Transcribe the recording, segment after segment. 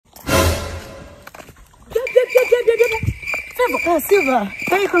Silver,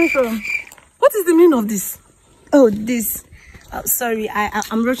 where are you coming from? What is the meaning of this? Oh, this. Sorry,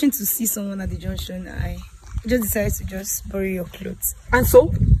 I'm rushing to see someone at the junction. I just decided to just borrow your clothes. And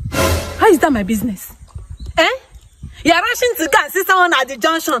so? How is that my business? Eh? You're rushing to go and see someone at the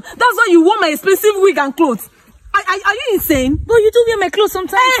junction. That's why you want my expensive wig and clothes. Are you insane? But you do wear my clothes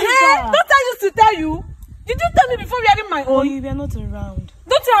sometimes. Don't I used to tell you? Did you tell me before wearing my own? Oh, you were not around.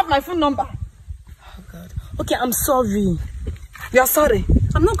 Don't you have my phone number? Oh, God. Okay, I'm sorry. You're sorry.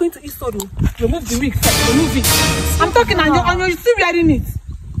 I'm not going to eat sorrow. Remove the wig. Remove it. I'm talking and you're still wearing it.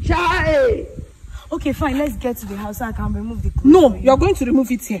 Chai. Okay, fine. Let's get to the house so I can remove the clothes. No, you're going to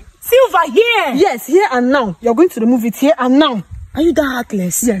remove it here. Silver, here. Yes, here and now. You're going to remove it here and now. Are you that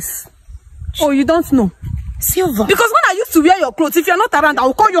heartless? Yes. Oh, you don't know. Silver. Because when I used to wear your clothes, if you're not around,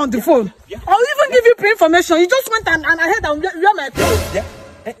 I'll call you on the phone. Yeah. I'll even give you pre-information. You just went and ahead and wear my clothes. Yeah.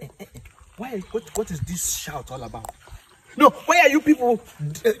 What is this shout all about? No, why are you people,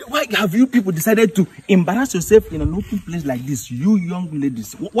 why have you people decided to embarrass yourself in an open place like this? You young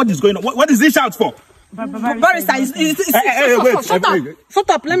ladies, what is going on? What is this shout for? Barrister, shut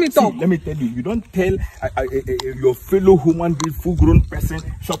up, let me talk. See, let me tell you, you don't tell your fellow human being, full-grown person,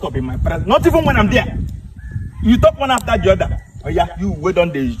 shut up in my presence. Not even when I'm there. You talk one after the other. Oh yeah, you wait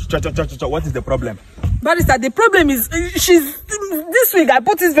on the cha. What is the problem? Barrister, the problem is this week I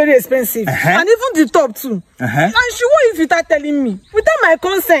bought it very expensive. And even the top too. And she wore it without telling me, without my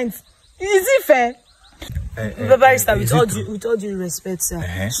consent. Is it fair? Barrister, with all due respect,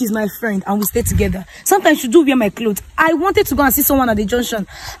 sir, she's my friend and we stay together. Sometimes she do wear my clothes. I wanted to go and see someone at the junction,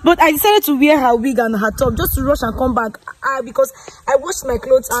 but I decided to wear her wig and her top just to rush and come back because I washed my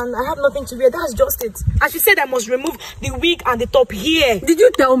clothes and I have nothing to wear. That's just it. And she said I must remove the wig and the top here. Did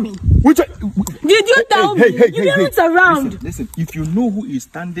you tell me? Did you tell me? You weren't around. Listen, if you know who is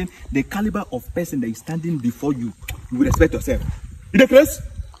standing, the caliber of person that is standing before you, you will respect yourself. You the case?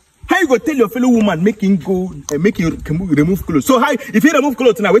 How you go tell your fellow woman make him remove clothes? So how if he remove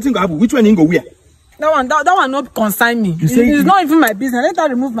clothes now, waiting go happen? Which one he go wear? That one not concern me. It's not even my business. Let her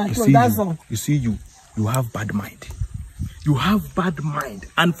remove my clothes. That's all. You see, you have bad mind. You have bad mind,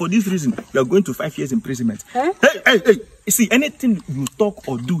 and for this reason, you are going to 5 years imprisonment. Hey! You see, anything you talk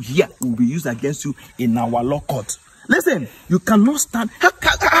or do here will be used against you in our law court. Listen, you cannot stand. How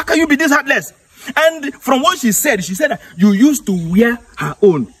can you be this heartless? And from what she said that you used to wear her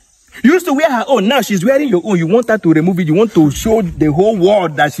own. You used to wear her own. Now she's wearing your own. You want her to remove it. You want to show the whole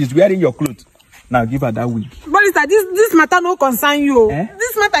world that she's wearing your clothes. Now give her that wig. Barrister, this matter no concern you.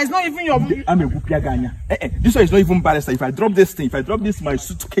 This matter is not even your. I'm a Gupiaganya. This one is not even barrister. If I drop this thing, if I drop this my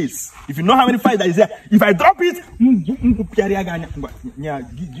suitcase, if you know how many files that is there, if I drop it, yeah,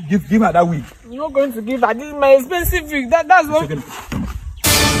 give her that wig. You're not going to give her. This is my expensive wig. That's what.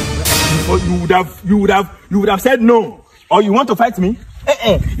 You would have said no. Or you want to fight me?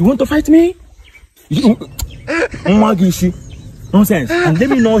 You want to fight me? Nonsense. And let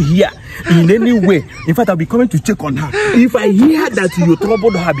me not hear in any way. In fact, I'll be coming to check on her. If I hear that you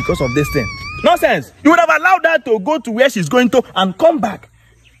troubled her because of this thing. Nonsense. You would have allowed her to go to where she's going to and come back.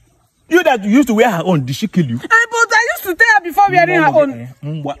 You that you used to wear her own, did she kill you? But I used to tell her before wearing her own.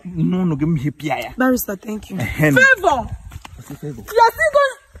 No, give me happy. Barrister, thank you. Favor. You are still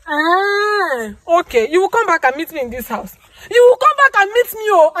going. Okay, you will come back and meet me in this house. You will come back and meet me,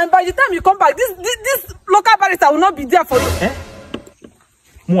 and by the time you come back, this local barrister will not be there for you.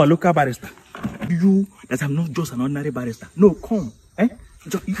 More local barrister. You that I'm not just an ordinary barrister. No, come.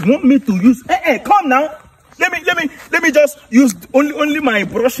 You want me to use? Come now. Let me just use only my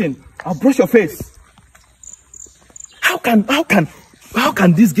brushing. I'll brush your face. How can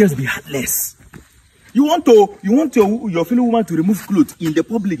these girls be heartless? You want your fellow woman to remove clothes in the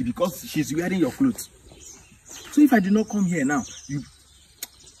public because she's wearing your clothes. So if I did not come here now,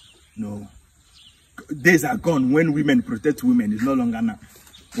 no. Days are gone when women protect women. It's no longer now.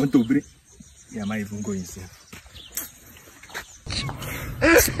 Want to bring? Yeah, I might even go insane.